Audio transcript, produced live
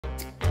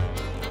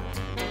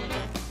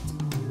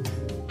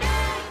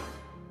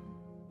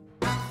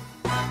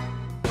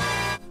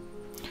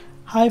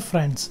Hi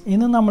friends,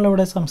 ഇന്ന്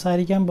നമ്മളിവിടെ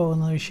സംസാരിക്കാൻ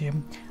പോകുന്ന വിഷയം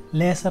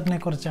ലേസറിനെ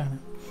കുറിച്ചാണ്.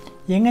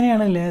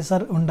 എങ്ങനെയാണ്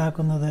ലേസർ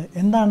ഉണ്ടാക്കുന്നത്,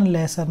 എന്താണ്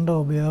ലേസറിൻ്റെ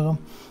ഉപയോഗം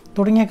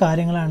തുടങ്ങിയ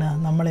കാര്യങ്ങളാണ്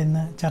നമ്മൾ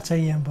ഇന്ന് ചർച്ച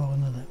ചെയ്യാൻ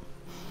പോകുന്നത്.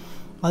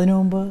 അതിനു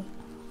മുമ്പ്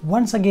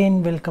once again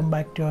welcome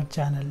back to our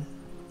channel.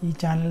 ഈ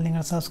ചാനൽ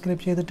നിങ്ങൾ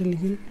സബ്സ്ക്രൈബ്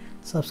ചെയ്തിട്ടില്ലെങ്കിൽ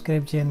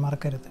സബ്സ്ക്രൈബ് ചെയ്യാൻ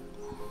മറക്കരുത്.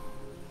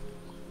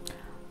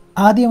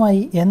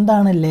 ആദ്യമായി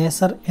എന്താണ്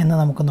ലേസർ എന്ന്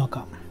നമുക്ക്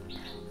നോക്കാം.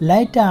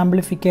 Light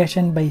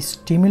amplification by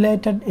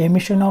stimulated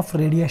emission of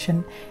radiation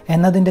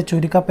എന്നതിൻ്റെ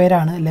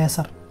ചുരുക്കപ്പേരാണ്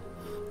ലേസർ.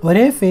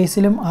 ഒരേ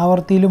ഫേസിലും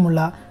ആവൃത്തിയിലുമുള്ള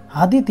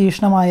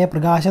അതിതീക്ഷ്ണമായ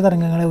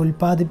പ്രകാശതരംഗങ്ങളെ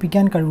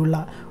ഉൽപ്പാദിപ്പിക്കാൻ കഴിവുള്ള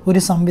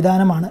ഒരു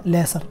സംവിധാനമാണ്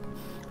ലേസർ.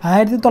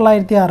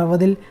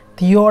 1960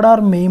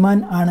 തിയോഡോർ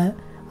മെയ്മാൻ ആണ്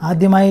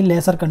ആദ്യമായി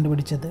ലേസർ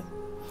കണ്ടുപിടിച്ചത്.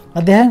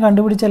 അദ്ദേഹം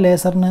കണ്ടുപിടിച്ച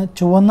ലേസറിന്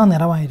ചുവന്ന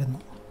നിറമായിരുന്നു.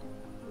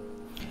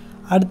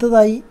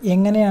 അടുത്തതായി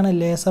എങ്ങനെയാണ്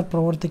ലേസർ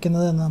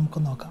പ്രവർത്തിക്കുന്നത് എന്ന്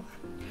നമുക്ക് നോക്കാം.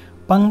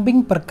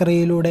 പമ്പിംഗ്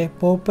പ്രക്രിയയിലൂടെ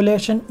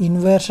പോപ്പുലേഷൻ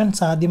ഇൻവേർഷൻ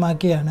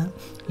സാധ്യമാക്കിയാണ്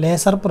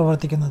ലേസർ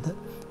പ്രവർത്തിക്കുന്നത്.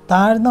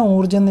 താഴ്ന്ന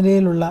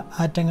ഊർജ്ജനിലയിലുള്ള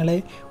ആറ്റങ്ങളെ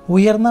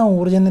ഉയർന്ന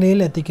ഊർജ്ജനിലയിൽ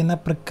എത്തിക്കുന്ന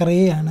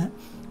പ്രക്രിയയാണ്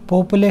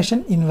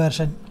പോപ്പുലേഷൻ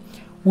ഇൻവേർഷൻ.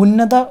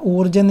 ഉന്നത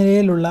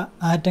ഊർജ്ജനിലയിലുള്ള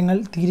ആറ്റങ്ങൾ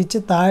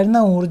തിരിച്ച്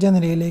താഴ്ന്ന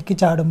ഊർജ്ജനിലയിലേക്ക്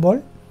ചാടുമ്പോൾ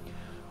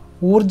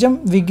ഊർജം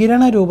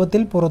വികിരണ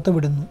രൂപത്തിൽ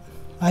പുറത്തുവിടുന്നു.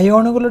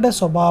 അയോണുകളുടെ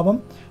സ്വഭാവം,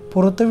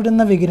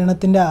 പുറത്തുവിടുന്ന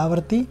വികിരണത്തിൻ്റെ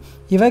ആവൃത്തി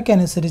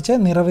ഇവയ്ക്കനുസരിച്ച്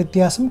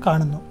നിറവ്യത്യാസം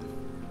കാണുന്നു.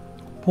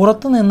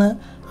 പുറത്തുനിന്ന്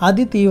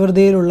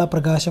അതിതീവ്രതയിലുള്ള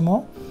പ്രകാശമോ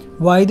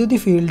വൈദ്യുതി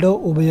ഫീൽഡോ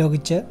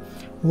ഉപയോഗിച്ച്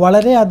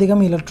വളരെയധികം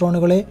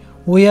ഇലക്ട്രോണുകളെ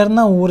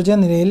ഉയർന്ന ഊർജ്ജ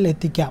നിലയിൽ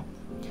എത്തിക്കാം.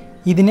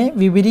 ഇതിനെ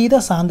വിപരീത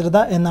സാന്ദ്രത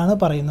എന്നാണ്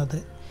പറയുന്നത്.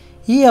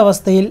 ഈ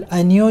അവസ്ഥയിൽ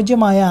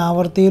അനുയോജ്യമായ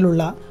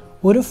ആവൃത്തിയിലുള്ള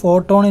ഒരു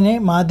ഫോട്ടോണിനെ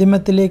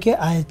മാധ്യമത്തിലേക്ക്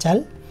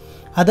അയച്ചാൽ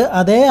അത്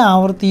അതേ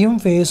ആവൃത്തിയും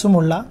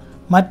ഫേസുമുള്ള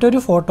മറ്റൊരു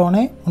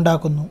ഫോട്ടോണെ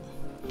ഉണ്ടാക്കുന്നു.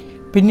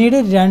 പിന്നീട്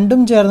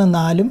 2 ചേർന്ന്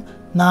 4,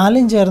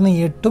 4 ചേർന്ന്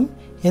 8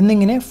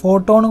 എന്നിങ്ങനെ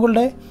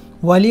ഫോട്ടോണുകളുടെ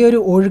വലിയൊരു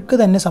ഒഴുക്ക്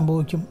തന്നെ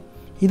സംഭവിക്കും.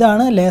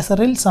 ഇതാണ്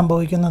ലേസറിൽ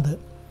സംഭവിക്കുന്നത്.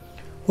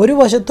 ഒരു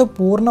വശത്ത്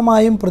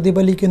പൂർണ്ണമായും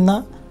പ്രതിഫലിക്കുന്ന,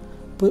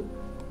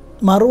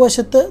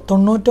 മറുവശത്ത്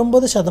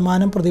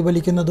 99%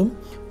 പ്രതിഫലിക്കുന്നതും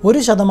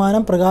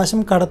 1%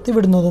 പ്രകാശം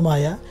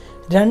കടത്തിവിടുന്നതുമായ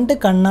 2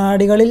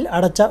 കണ്ണാടികളിൽ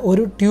അടച്ച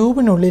ഒരു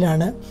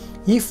ട്യൂബിനുള്ളിലാണ്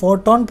ഈ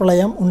ഫോട്ടോൺ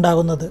പ്രളയം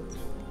ഉണ്ടാകുന്നത്.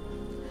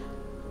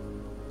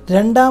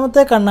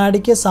 രണ്ടാമത്തെ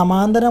കണ്ണാടിക്ക്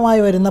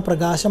സമാന്തരമായി വരുന്ന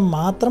പ്രകാശം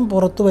മാത്രം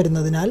പുറത്തു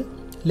വരുന്നതിനാൽ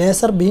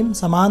ലേസർ ബീം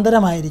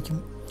സമാന്തരമായിരിക്കും.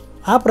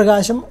 ആ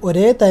പ്രകാശം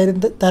ഒരേ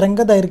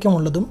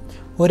തരംഗദൈർഘ്യമുള്ളതും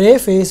ഒരേ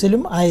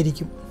ഫേസിലും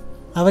ആയിരിക്കും.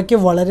 അവയ്ക്ക്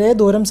വളരെ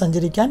ദൂരം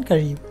സഞ്ചരിക്കാൻ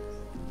കഴിയും.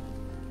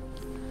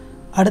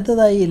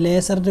 അടുത്തതായി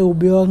ലേസറിൻ്റെ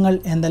ഉപയോഗങ്ങൾ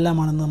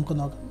എന്തെല്ലാമാണെന്ന് നമുക്ക്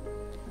നോക്കാം.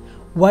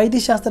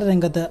 വൈദ്യശാസ്ത്ര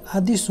രംഗത്ത്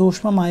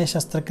അതിസൂക്ഷ്മമായ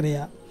ശസ്ത്രക്രിയ,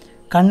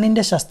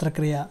 കണ്ണിൻ്റെ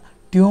ശസ്ത്രക്രിയ,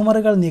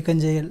 ട്യൂമറുകൾ നീക്കം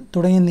ചെയ്യൽ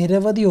തുടങ്ങിയ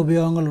നിരവധി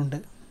ഉപയോഗങ്ങളുണ്ട്.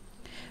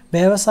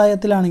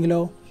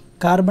 വ്യവസായത്തിലാണെങ്കിലോ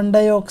കാർബൺ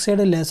ഡൈ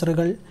ഓക്സൈഡ്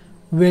ലേസറുകൾ,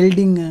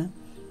 വെൽഡിങ്,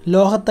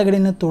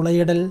 ലോഹത്തകിടിന്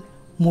തുളയിടൽ,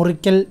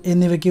 മുറിക്കൽ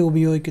എന്നിവയ്ക്ക്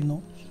ഉപയോഗിക്കുന്നു.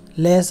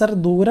 ലേസർ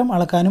ദൂരം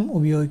അളക്കാനും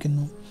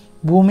ഉപയോഗിക്കുന്നു.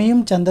 ഭൂമിയും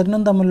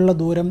ചന്ദ്രനും തമ്മിലുള്ള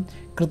ദൂരം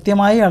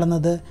കൃത്യമായി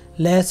അളന്നത്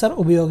ലേസർ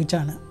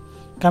ഉപയോഗിച്ചാണ്.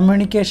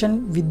 കമ്മ്യൂണിക്കേഷൻ,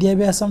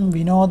 വിദ്യാഭ്യാസം,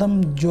 വിനോദം,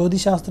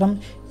 ജ്യോതിശാസ്ത്രം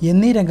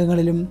എന്നീ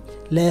രംഗങ്ങളിലും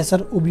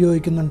ലേസർ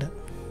ഉപയോഗിക്കുന്നുണ്ട്.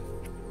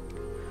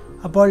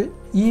 അപ്പോൾ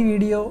ഈ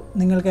വീഡിയോ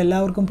നിങ്ങൾക്ക്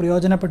എല്ലാവർക്കും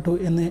പ്രയോജനപ്പെട്ടു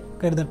എന്ന്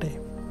കരുതട്ടെ.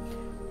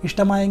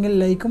 ഇഷ്ടമായെങ്കിൽ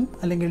ലൈക്കും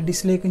അല്ലെങ്കിൽ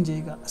ഡിസ്ലൈക്കും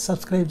ചെയ്യുക.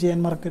 സബ്സ്ക്രൈബ് ചെയ്യാൻ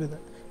മറക്കരുത്.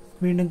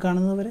 വീണ്ടും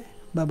കാണുന്നതുവരെ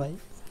ബൈ.